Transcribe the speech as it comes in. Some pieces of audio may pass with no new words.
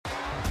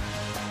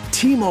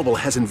T-Mobile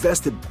has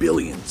invested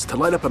billions to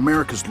light up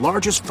America's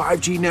largest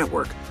 5G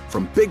network,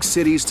 from big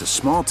cities to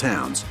small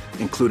towns,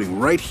 including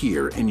right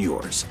here in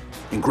yours.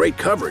 And great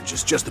coverage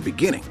is just the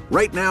beginning.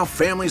 Right now,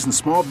 families and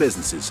small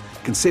businesses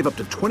can save up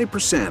to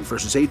 20%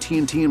 versus AT&T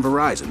and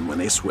Verizon when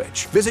they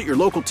switch. Visit your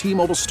local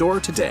T-Mobile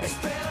store today.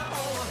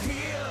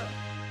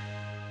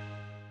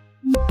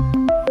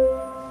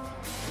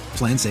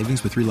 Plan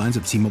savings with 3 lines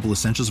of T-Mobile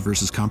Essentials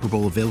versus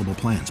comparable available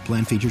plans.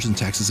 Plan features and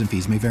taxes and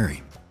fees may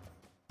vary.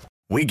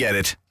 We get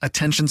it.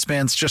 Attention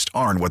spans just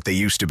aren't what they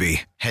used to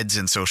be. Heads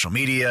in social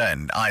media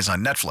and eyes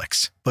on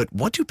Netflix. But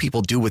what do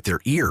people do with their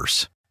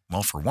ears?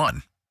 Well, for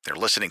one, they're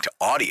listening to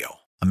audio.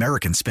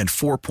 Americans spend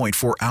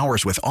 4.4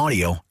 hours with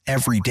audio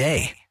every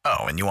day. Oh,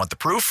 and you want the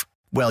proof?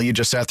 Well, you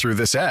just sat through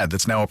this ad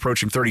that's now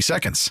approaching 30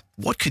 seconds.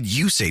 What could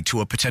you say to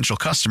a potential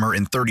customer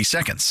in 30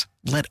 seconds?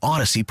 Let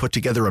Odyssey put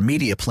together a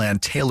media plan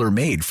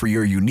tailor-made for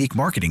your unique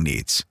marketing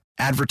needs.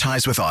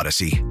 Advertise with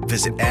Odyssey.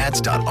 Visit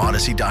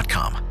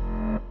ads.odyssey.com.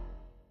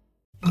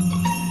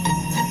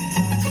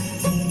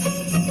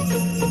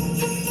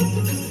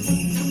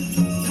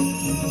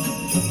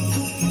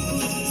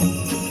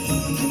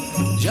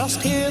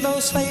 Just hear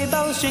those sleigh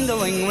bells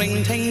jingling,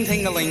 ring, ting,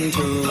 tingling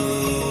too.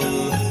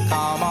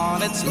 Come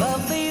on, it's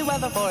lovely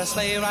weather for a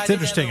sleigh ride. It's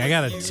interesting. I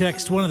got a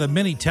text. One of the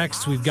many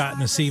texts we've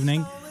gotten this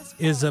evening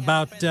is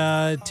about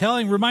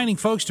reminding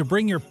folks to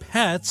bring your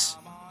pets.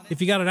 If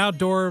you got an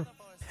outdoor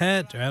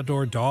pet, or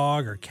outdoor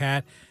dog or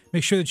cat,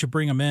 make sure that you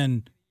bring them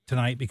in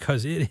tonight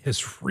because it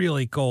is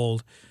really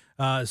cold.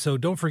 So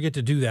don't forget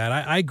to do that.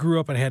 I grew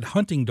up and had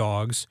hunting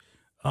dogs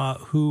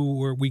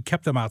we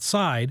kept them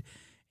outside,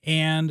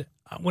 and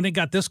when it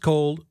got this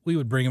cold, we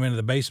would bring them into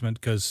the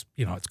basement because,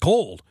 it's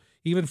cold,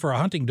 even for a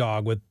hunting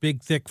dog with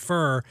big, thick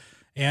fur.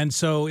 And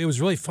so it was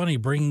really funny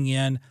bringing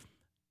in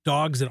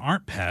dogs that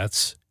aren't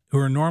pets who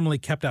are normally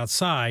kept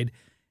outside,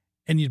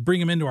 and you'd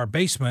bring them into our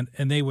basement,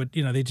 and they would,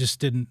 they just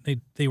didn't,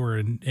 they were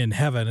in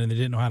heaven, and they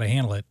didn't know how to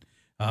handle it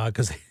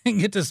because they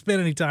didn't get to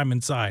spend any time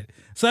inside.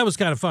 So that was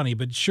kind of funny.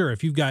 But sure,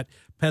 if you've got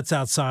pets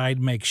outside,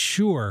 make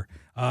sure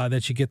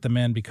that you get them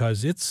in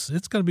because it's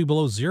going to be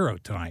below zero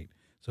tonight.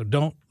 So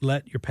don't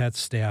let your pets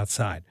stay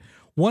outside.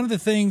 One of the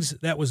things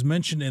that was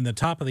mentioned in the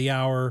top of the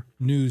hour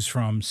news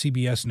from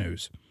CBS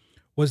News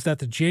was that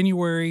the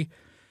January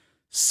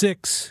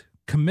 6th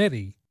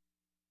committee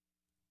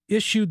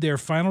issued their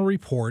final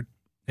report,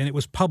 and it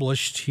was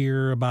published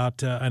here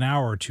about an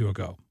hour or two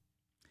ago.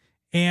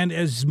 And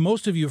as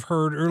most of you have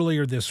heard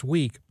earlier this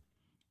week,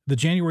 the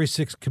January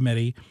 6th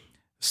committee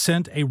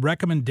sent a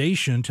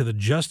recommendation to the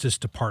Justice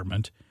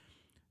Department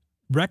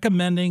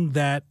recommending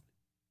that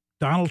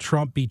Donald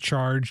Trump be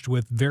charged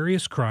with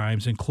various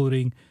crimes,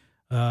 including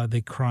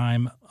the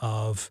crime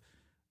of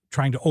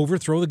trying to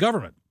overthrow the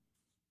government.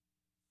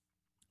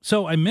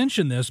 So I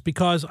mentioned this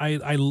because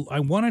I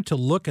wanted to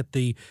look at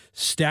the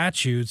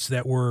statutes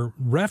that were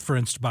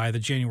referenced by the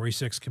January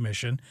 6th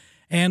Commission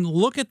and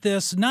look at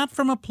this not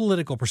from a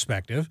political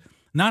perspective,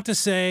 not to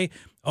say,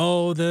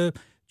 the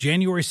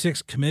January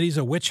 6th Committee's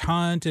a witch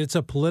hunt, it's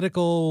a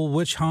political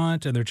witch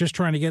hunt, and they're just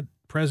trying to get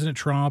President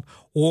Trump,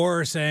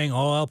 or saying,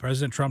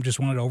 President Trump just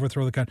wanted to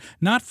overthrow the country.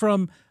 Not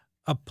from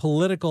a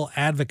political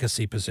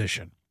advocacy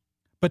position,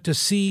 but to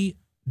see,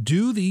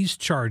 do these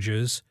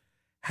charges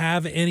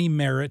have any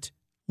merit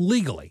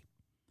legally?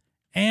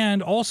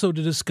 And also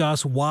to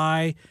discuss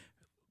why,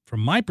 from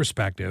my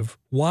perspective,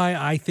 why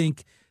I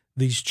think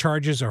these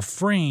charges are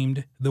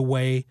framed the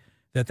way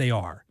that they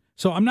are.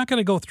 So I'm not going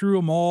to go through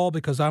them all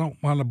because I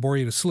don't want to bore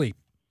you to sleep.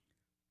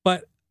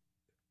 But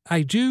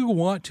I do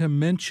want to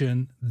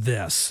mention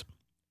this,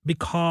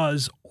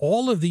 because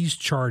all of these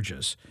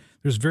charges,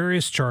 there's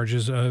various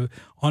charges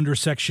under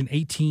Section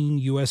 18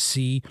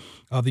 U.S.C.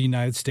 of the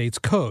United States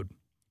Code,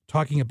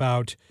 talking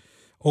about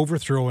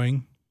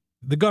overthrowing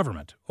the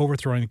government,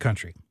 overthrowing the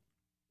country.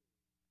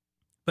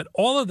 But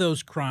all of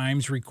those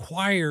crimes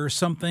require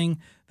something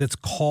that's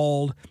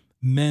called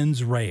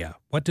mens rea.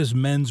 What does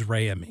mens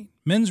rea mean?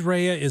 Mens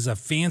rea is a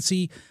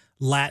fancy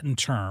Latin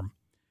term,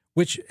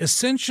 which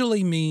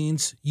essentially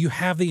means you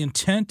have the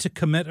intent to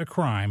commit a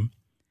crime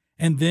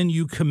and then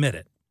you commit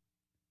it.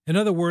 In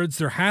other words,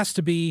 there has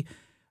to be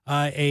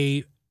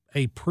a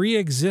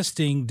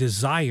pre-existing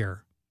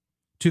desire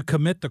to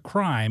commit the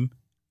crime,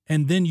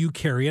 and then you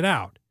carry it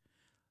out.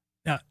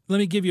 Now, let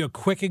me give you a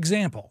quick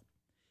example.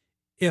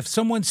 If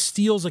someone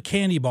steals a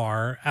candy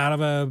bar out of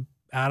a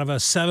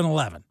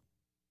 7-Eleven,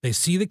 they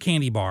see the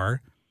candy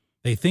bar,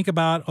 they think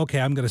about,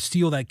 okay, I'm going to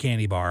steal that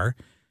candy bar.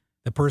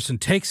 The person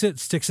takes it,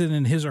 sticks it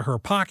in his or her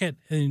pocket,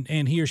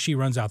 and he or she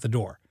runs out the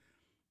door.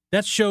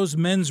 That shows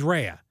mens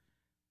rea.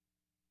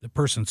 The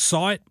person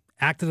saw it,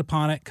 acted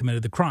upon it,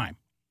 committed the crime.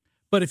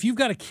 But if you've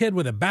got a kid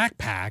with a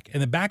backpack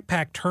and the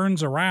backpack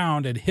turns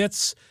around and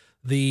hits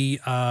the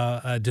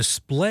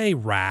display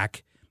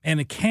rack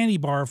and a candy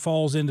bar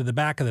falls into the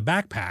back of the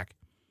backpack,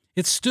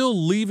 it's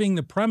still leaving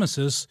the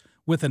premises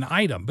with an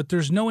item, but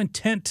there's no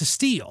intent to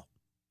steal.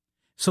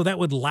 So that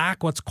would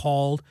lack what's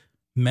called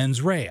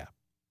mens rea.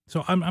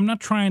 So I'm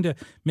not trying to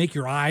make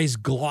your eyes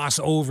gloss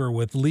over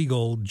with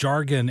legal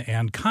jargon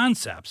and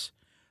concepts,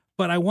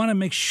 But I want to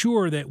make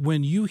sure that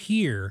when you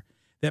hear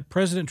that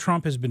President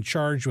Trump has been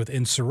charged with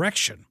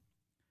insurrection,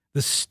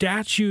 the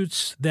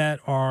statutes that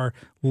are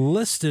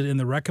listed in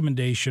the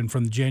recommendation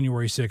from the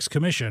January 6th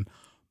Commission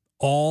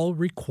all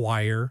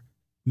require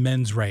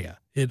mens rea.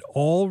 It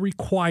all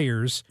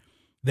requires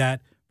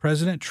that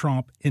President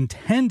Trump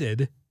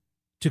intended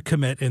to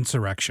commit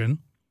insurrection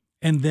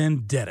and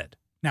then did it.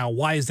 Now,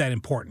 why is that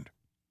important?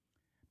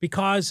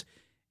 Because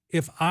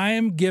if I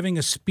am giving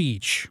a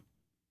speech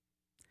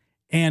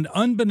and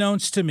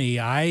unbeknownst to me,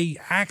 I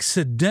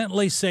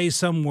accidentally say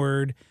some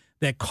word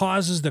that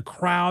causes the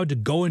crowd to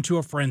go into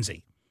a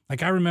frenzy.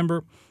 Like I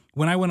remember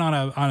when I went on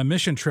a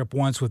mission trip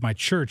once with my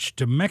church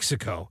to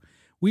Mexico,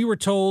 we were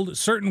told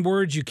certain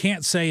words you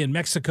can't say in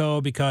Mexico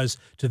because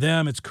to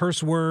them it's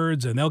curse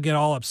words and they'll get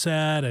all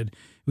upset and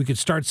we could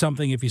start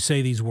something if you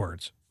say these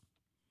words.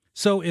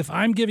 So if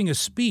I'm giving a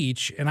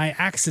speech and I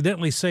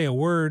accidentally say a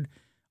word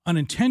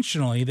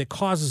unintentionally that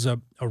causes a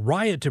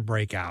riot to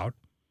break out,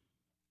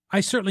 I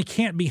certainly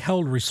can't be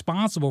held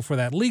responsible for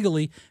that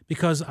legally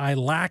because I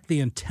lack the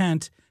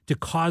intent to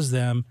cause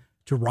them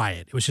to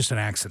riot. It was just an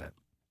accident.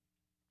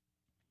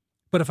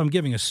 But if I'm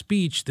giving a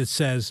speech that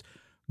says,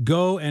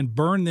 go and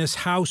burn this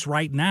house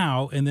right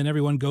now, and then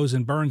everyone goes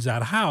and burns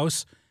that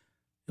house,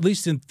 at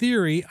least in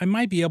theory, I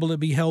might be able to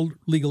be held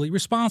legally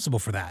responsible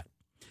for that.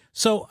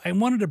 So I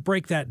wanted to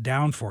break that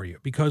down for you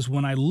because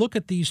when I look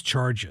at these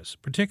charges,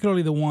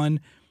 particularly the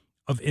one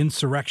of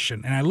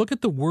insurrection, and I look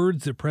at the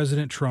words that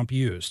President Trump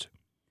used,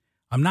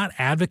 I'm not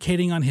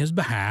advocating on his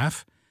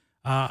behalf.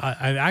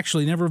 I've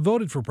actually never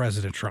voted for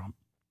President Trump.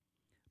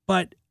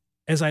 But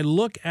as I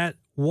look at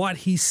what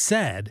he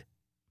said,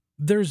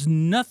 there's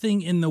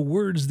nothing in the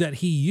words that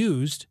he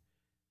used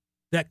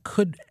that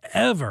could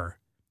ever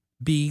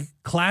be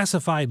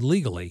classified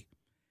legally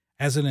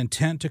as an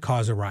intent to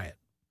cause a riot.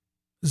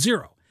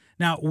 Zero.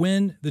 Now,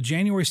 when the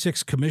January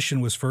 6th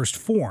Commission was first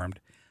formed,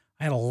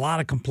 I had a lot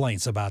of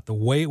complaints about the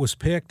way it was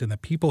picked and the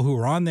people who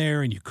were on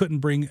there, and you couldn't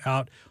bring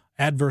out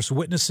adverse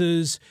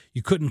witnesses.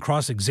 You couldn't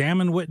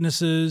cross-examine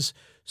witnesses.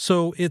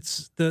 So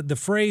it's the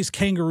phrase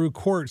kangaroo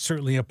court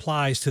certainly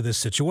applies to this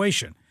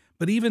situation.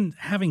 But even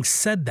having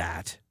said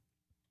that,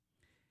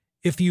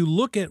 if you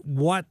look at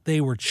what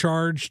they were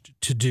charged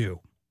to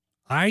do,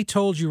 I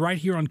told you right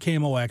here on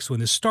KMOX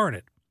when this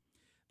started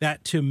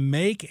that to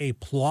make a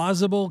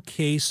plausible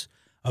case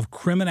of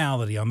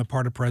criminality on the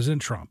part of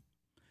President Trump,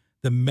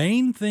 the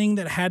main thing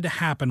that had to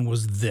happen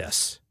was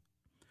this.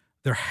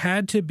 There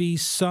had to be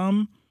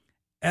some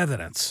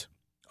evidence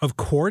of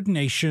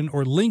coordination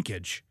or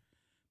linkage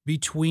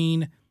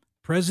between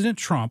President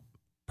Trump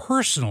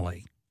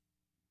personally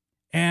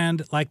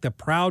and like the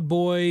Proud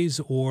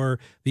Boys or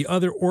the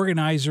other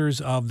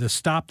organizers of the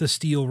Stop the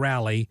Steal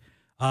rally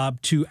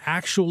to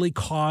actually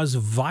cause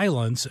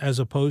violence as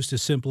opposed to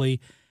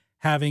simply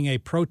having a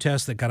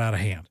protest that got out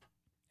of hand.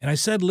 And I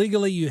said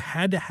legally you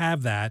had to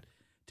have that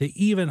to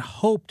even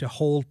hope to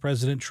hold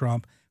President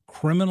Trump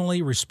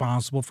criminally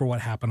responsible for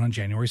what happened on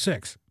January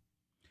 6th.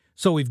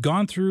 So we've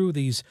gone through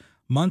these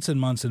months and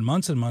months and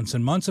months and months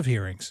and months of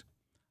hearings.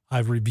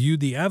 I've reviewed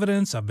the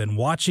evidence. I've been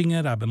watching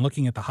it. I've been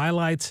looking at the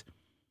highlights.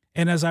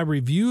 And as I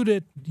reviewed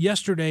it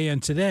yesterday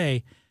and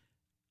today,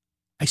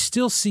 I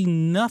still see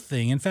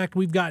nothing. In fact,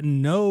 we've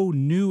gotten no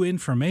new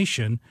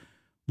information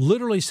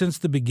literally since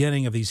the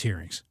beginning of these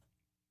hearings.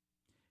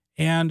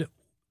 And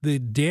the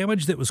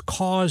damage that was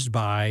caused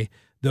by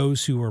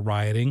those who were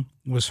rioting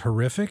was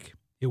horrific.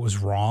 It was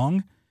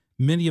wrong.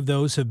 Many of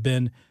those have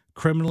been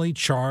criminally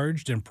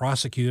charged and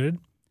prosecuted,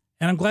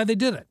 and I'm glad they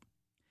did it.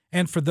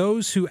 And for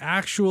those who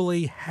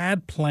actually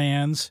had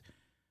plans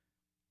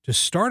to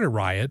start a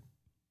riot,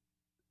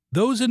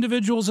 those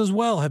individuals as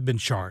well have been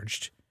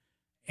charged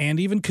and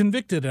even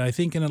convicted, I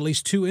think, in at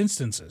least 2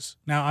 instances.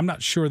 Now, I'm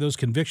not sure those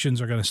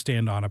convictions are going to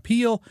stand on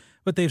appeal,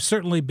 but they've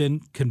certainly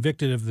been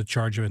convicted of the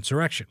charge of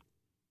insurrection.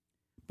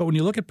 But when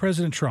you look at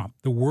President Trump,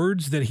 the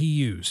words that he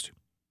used,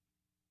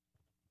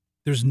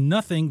 there's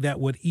nothing that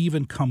would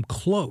even come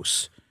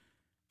close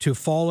to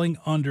falling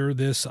under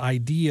this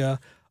idea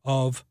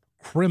of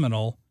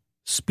criminal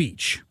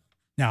speech.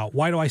 Now,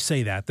 why do I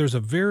say that? There's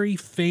a very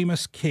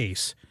famous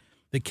case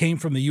that came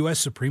from the U.S.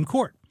 Supreme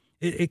Court.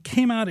 It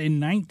came out in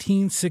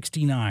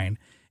 1969,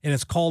 and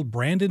it's called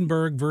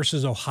Brandenburg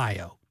versus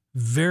Ohio.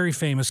 Very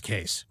famous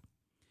case.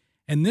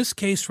 And this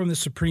case from the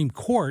Supreme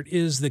Court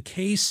is the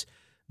case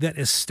that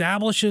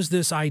establishes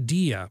this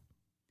idea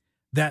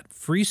that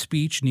free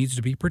speech needs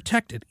to be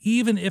protected,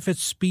 even if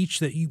it's speech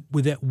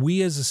that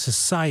we as a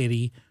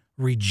society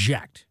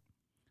reject.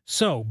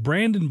 So,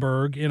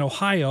 Brandenburg in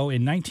Ohio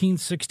in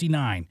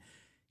 1969,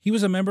 he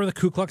was a member of the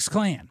Ku Klux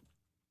Klan,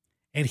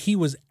 and he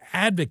was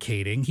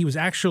advocating, he was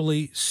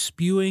actually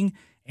spewing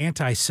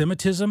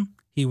anti-Semitism,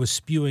 he was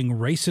spewing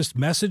racist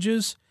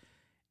messages,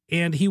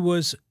 and he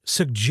was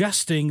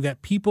suggesting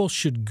that people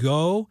should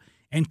go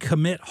and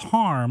commit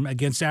harm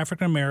against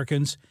African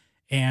Americans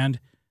and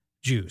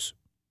Jews.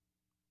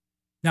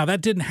 Now,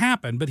 that didn't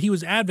happen, but he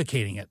was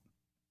advocating it.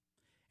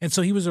 And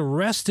so he was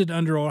arrested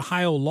under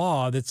Ohio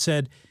law that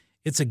said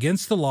it's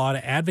against the law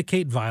to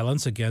advocate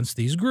violence against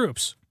these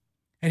groups.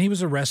 and he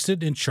was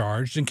arrested and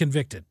charged and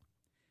convicted.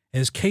 And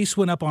his case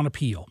went up on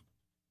appeal,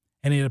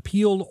 and it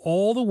appealed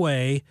all the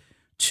way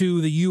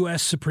to the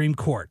U.S. Supreme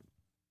Court.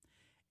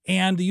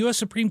 And the U.S.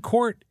 Supreme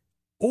Court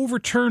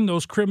overturned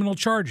those criminal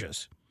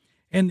charges.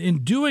 And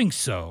in doing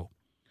so,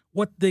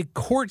 what the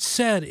court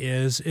said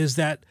is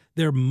that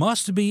there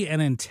must be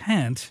an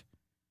intent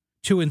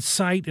to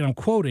incite, and I'm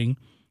quoting,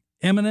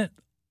 imminent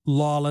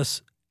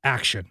lawless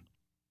action.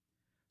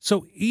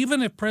 So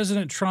even if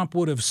President Trump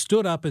would have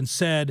stood up and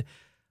said,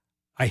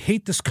 I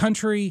hate this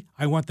country,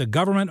 I want the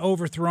government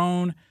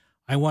overthrown,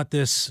 I want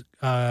this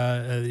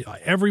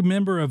every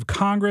member of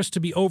Congress to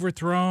be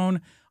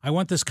overthrown, I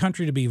want this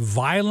country to be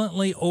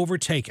violently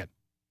overtaken,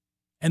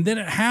 and then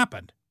it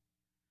happened,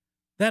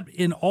 that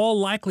in all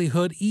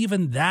likelihood,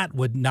 even that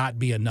would not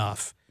be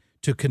enough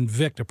to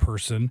convict a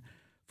person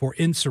for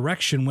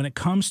insurrection when it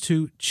comes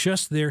to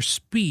just their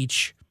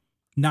speech,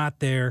 not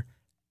their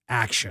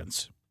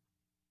actions.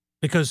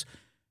 Because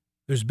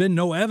there's been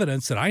no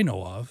evidence that I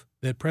know of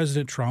that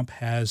President Trump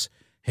had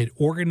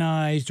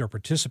organized or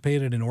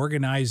participated in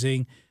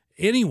organizing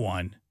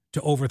anyone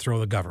to overthrow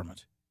the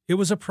government. It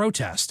was a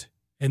protest,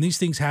 and these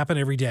things happen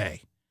every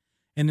day.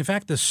 And in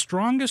fact, the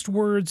strongest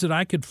words that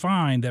I could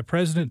find that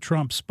President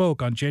Trump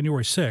spoke on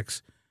January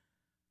 6th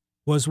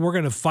was, we're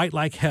going to fight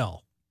like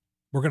hell.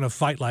 We're going to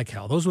fight like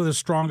hell. Those were the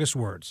strongest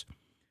words.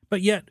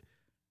 But yet,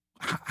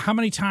 how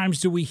many times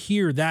do we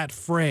hear that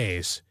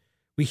phrase?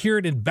 We hear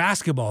it in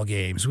basketball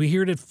games. We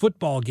hear it at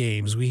football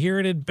games. We hear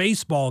it in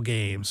baseball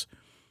games.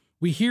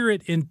 We hear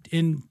it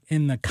in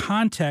the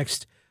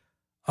context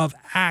of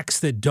acts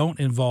that don't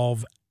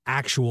involve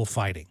actual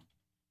fighting.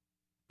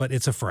 But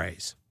it's a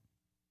phrase.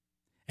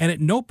 And at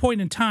no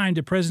point in time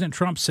did President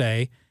Trump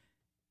say,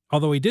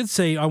 although he did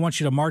say, I want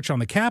you to march on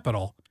the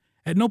Capitol,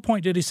 at no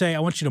point did he say, I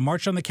want you to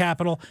march on the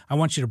Capitol, I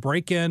want you to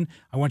break in,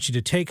 I want you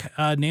to take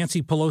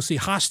Nancy Pelosi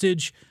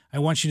hostage, I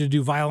want you to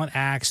do violent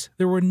acts.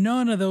 There were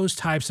none of those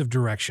types of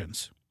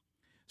directions.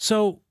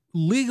 So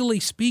legally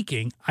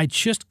speaking, I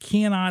just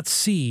cannot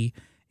see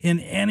in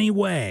any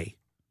way,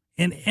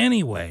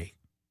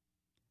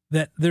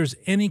 that there's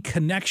any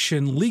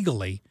connection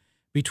legally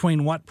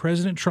between what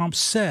President Trump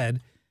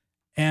said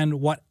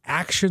and what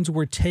actions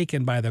were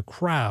taken by the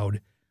crowd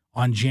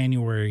on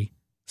January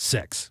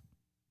 6th.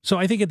 So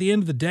I think at the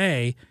end of the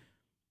day,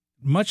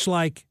 much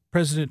like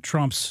President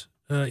Trump's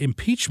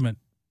impeachment,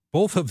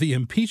 both of the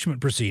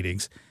impeachment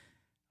proceedings,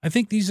 I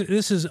think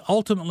this is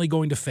ultimately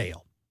going to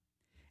fail.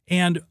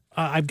 And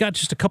I've got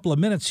just a couple of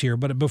minutes here,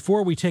 but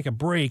before we take a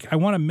break, I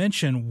want to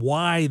mention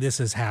why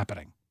this is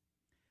happening.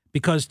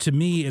 Because to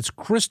me, it's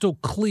crystal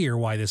clear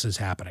why this is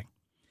happening.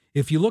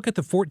 If you look at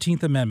the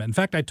 14th Amendment, in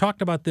fact, I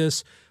talked about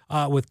this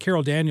with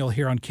Carol Daniel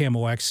here on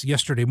KMOX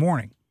yesterday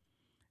morning.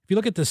 If you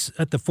look at this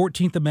at the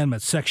 14th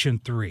Amendment, Section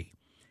 3,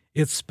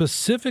 it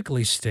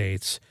specifically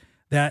states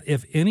that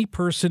if any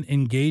person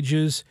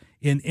engages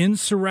in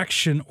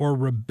insurrection or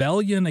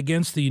rebellion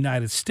against the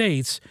United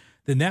States,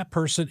 then that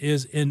person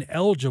is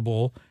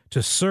ineligible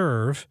to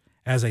serve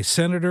as a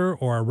senator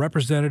or a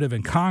representative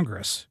in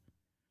Congress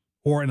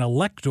or an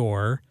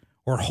elector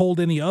or hold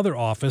any other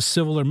office,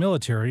 civil or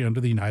military, under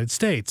the United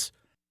States.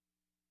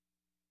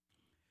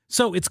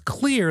 So it's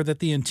clear that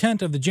the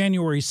intent of the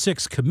January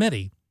 6th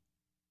committee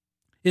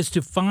is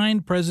to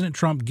find President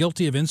Trump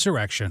guilty of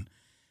insurrection,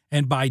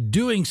 and by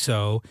doing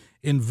so,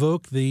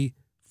 invoke the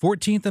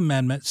 14th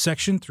Amendment,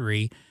 Section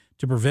 3,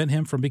 to prevent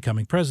him from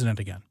becoming president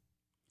again.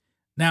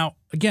 Now,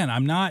 again,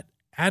 I'm not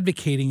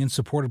advocating in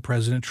support of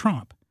President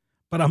Trump,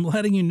 but I'm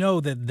letting you know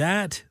that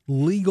that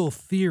legal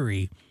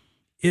theory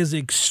is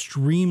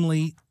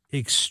extremely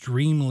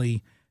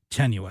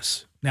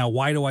tenuous. Now,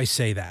 why do I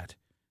say that?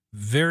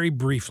 Very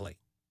briefly,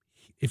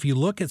 if you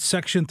look at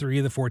Section 3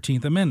 of the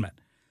 14th Amendment,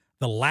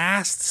 the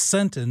last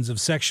sentence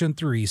of Section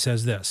 3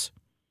 says this: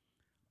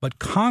 but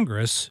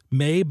Congress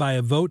may, by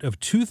a vote of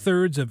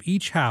 2/3 of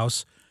each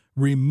house,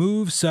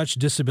 remove such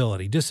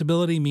disability.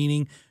 Disability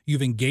meaning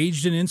you've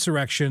engaged in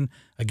insurrection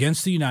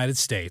against the United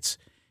States,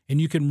 and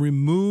you can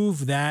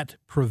remove that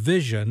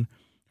provision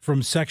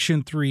from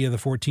Section 3 of the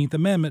 14th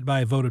Amendment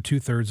by a vote of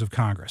 2/3 of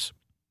Congress.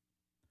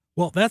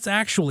 Well, that's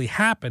actually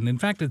happened. In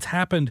fact, it's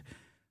happened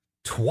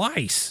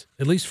twice,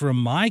 at least from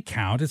my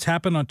count. It's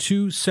happened on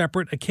two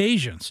separate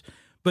occasions.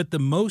 But the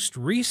most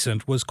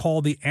recent was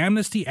called the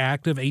Amnesty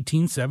Act of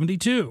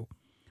 1872,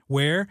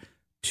 where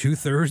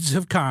 2/3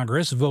 of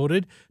Congress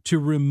voted to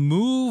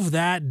remove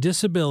that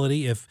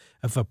disability. If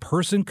a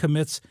person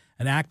commits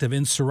an act of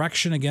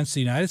insurrection against the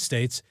United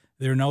States,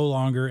 they're no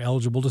longer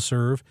eligible to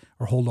serve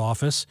or hold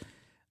office.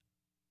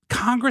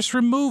 Congress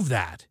removed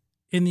that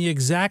in the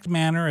exact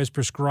manner as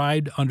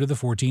prescribed under the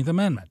 14th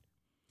Amendment.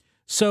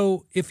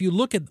 So if you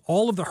look at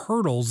all of the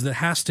hurdles that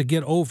has to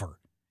get over,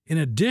 in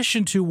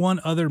addition to one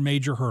other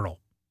major hurdle,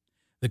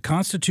 the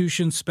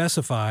Constitution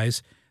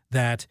specifies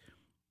that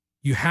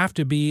you have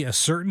to be a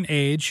certain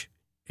age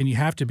and you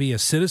have to be a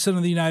citizen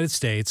of the United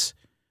States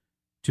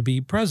to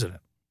be president.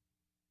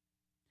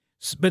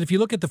 But if you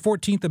look at the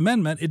 14th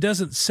Amendment, it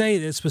doesn't say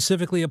that it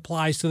specifically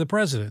applies to the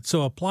president.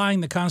 So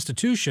applying the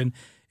Constitution,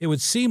 it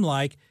would seem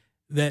like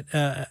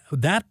that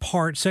that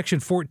part, Section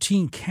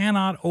 14,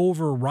 cannot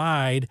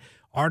override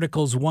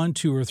Articles 1,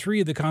 2, or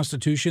 3 of the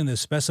Constitution that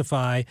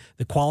specify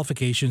the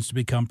qualifications to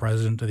become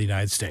president of the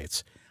United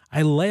States.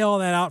 I lay all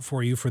that out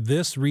for you for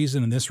this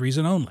reason and this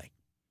reason only.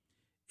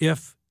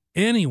 If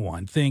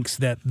anyone thinks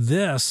that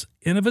this,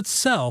 in of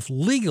itself,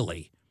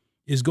 legally,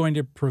 is going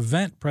to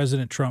prevent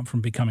President Trump from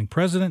becoming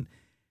president,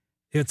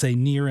 it's a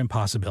near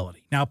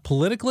impossibility. Now,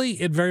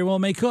 politically, it very well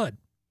could,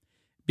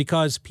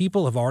 because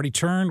people have already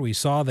turned. We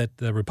saw that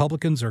the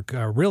Republicans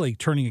are really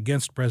turning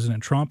against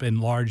President Trump in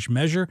large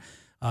measure.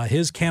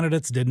 His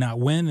candidates did not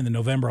win in the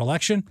November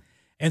election.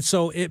 And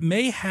so it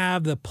may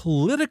have the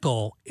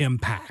political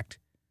impact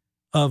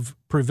of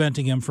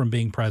preventing him from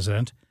being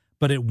president,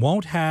 but it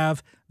won't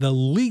have the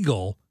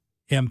legal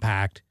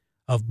impact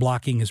of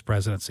blocking his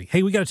presidency.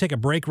 Hey, we got to take a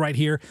break right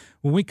here.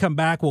 When we come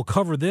back, we'll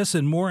cover this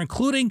and more,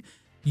 including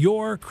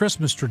your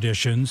Christmas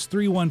traditions.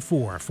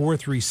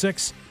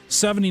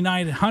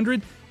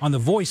 314-436-7900 on the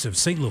Voice of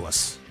St.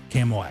 Louis,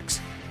 KMOX.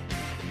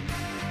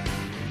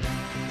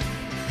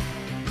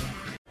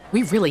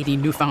 We really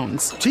need new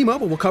phones.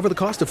 T-Mobile will cover the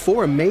cost of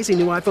 4 amazing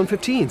new iPhone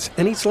 15s,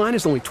 and each line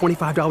is only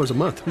 $25 a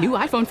month. New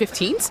iPhone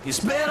 15s?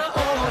 It's better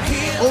over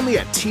here. Only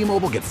at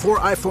T-Mobile, get 4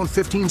 iPhone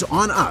 15s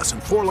on us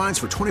and 4 lines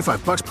for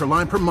 $25 per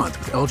line per month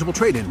with eligible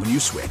trade-in when you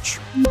switch.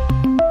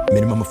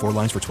 Minimum of 4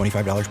 lines for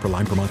 $25 per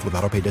line per month with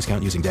autopay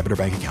discount using debit or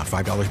bank account.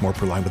 $5 more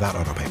per line without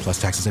autopay,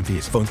 plus taxes and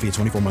fees. Phone fee at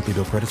 24 monthly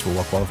bill credits for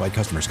well-qualified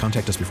customers.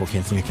 Contact us before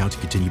canceling account to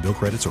continue bill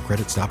credits or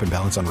credit stop and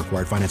balance on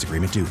required finance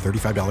agreement due.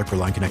 $35 per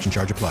line connection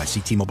charge applies. See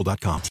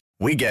T-Mobile.com.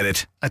 We get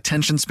it.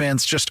 Attention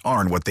spans just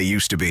aren't what they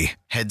used to be.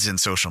 Heads in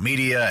social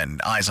media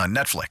and eyes on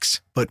Netflix.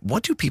 But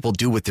what do people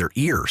do with their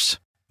ears?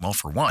 Well,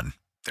 for one,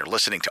 they're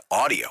listening to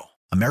audio.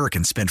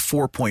 Americans spend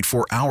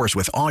 4.4 hours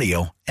with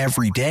audio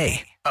every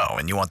day. Oh,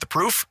 and you want the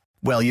proof?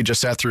 Well, you just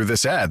sat through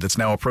this ad that's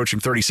now approaching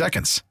 30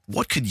 seconds.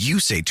 What could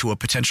you say to a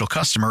potential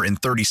customer in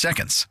 30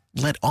 seconds?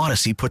 Let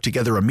Odyssey put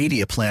together a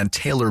media plan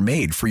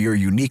tailor-made for your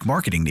unique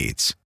marketing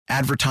needs.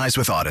 Advertise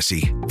with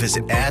Odyssey.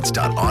 Visit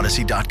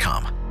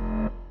ads.odyssey.com.